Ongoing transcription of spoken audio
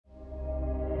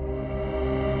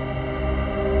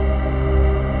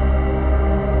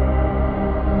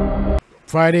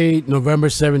Friday, November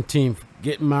 17th.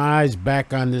 Getting my eyes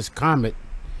back on this comet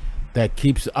that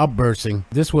keeps outbursting.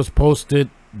 This was posted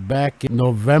back in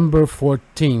November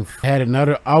 14th. Had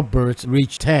another outburst,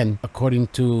 reached 10, according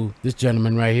to this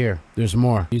gentleman right here. There's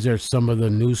more. These are some of the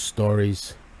news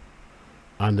stories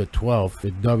on the 12th.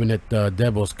 They're dubbing it the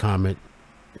Devil's Comet.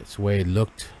 That's the way it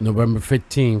looked. November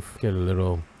 15th. Get a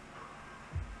little...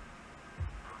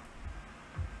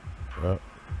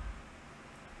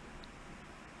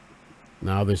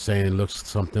 now they're saying it looks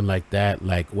something like that,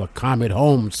 like what Comet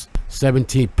Holmes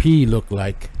 17P looked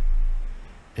like.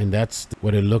 And that's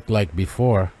what it looked like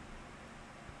before.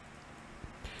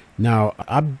 Now,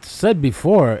 I've said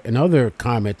before in other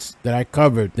comets that I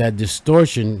covered that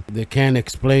distortion, they can't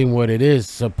explain what it is,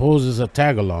 supposes a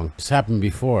tag-along. It's happened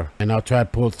before. And I'll try to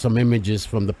pull some images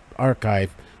from the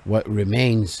archive, what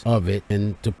remains of it,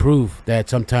 and to prove that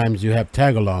sometimes you have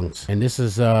tag-alongs. And this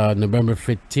is November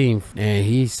 15th, and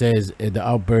he says the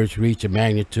outburst reached a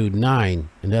magnitude 9,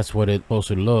 and that's what it's supposed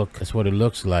to look. That's what it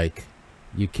looks like.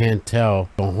 You can't tell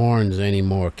the horns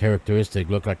anymore. Characteristic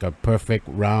look like a perfect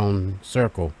round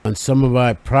circle. On some of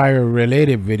my prior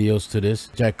related videos to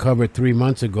this, which I covered 3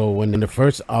 months ago when the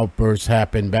first outburst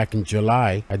happened back in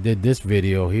July, I did this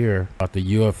video here about the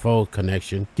UFO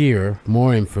connection. Here,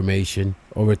 more information.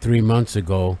 Over 3 months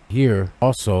ago. Here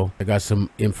also I got some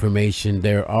information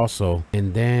there also,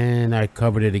 and then I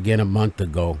covered it again a month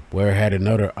ago where it had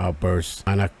another outburst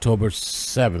on October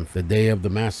 7th, the day of the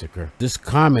massacre. This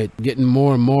comet getting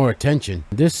more and more attention.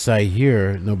 This site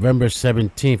here, November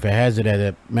 17th, it has it at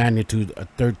a magnitude of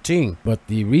 13, but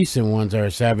the recent ones are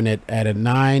having it at a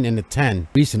 9 and a 10.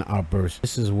 Recent outburst.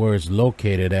 This is where it's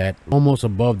located at, almost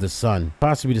above the sun,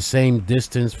 possibly the same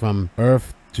distance from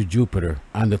Earth to Jupiter.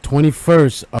 On the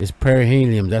 21st is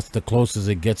perihelion. That's the closest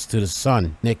it gets to the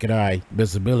sun, naked eye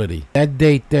visibility. That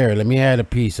date there, let me add a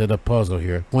piece of the puzzle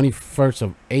here. 21st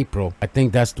of April, I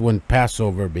think that's when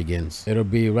Passover begins. It'll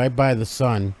be right by the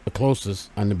sun, the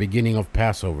closest, on the beginning of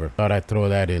Passover. Thought I'd throw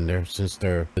that in there since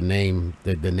they're the name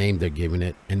they're giving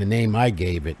it, and the name I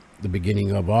gave it. The beginning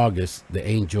of August, the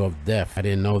angel of death. I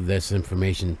didn't know this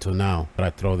information till now, but I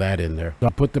throw that in there. So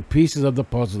I put the pieces of the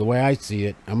puzzle the way I see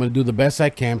it. I'm going to do the best I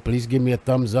can. Please give me a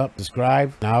thumbs up,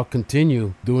 subscribe, and I'll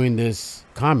continue doing this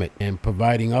comet and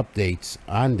providing updates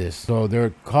on this. So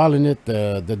they're calling it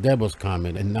the Devil's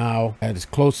Comet, and now at its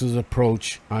closest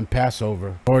approach on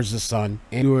Passover towards the sun,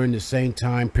 and during the same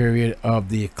time period of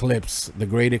the eclipse, the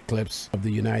great eclipse of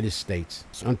the United States.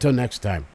 So until next time.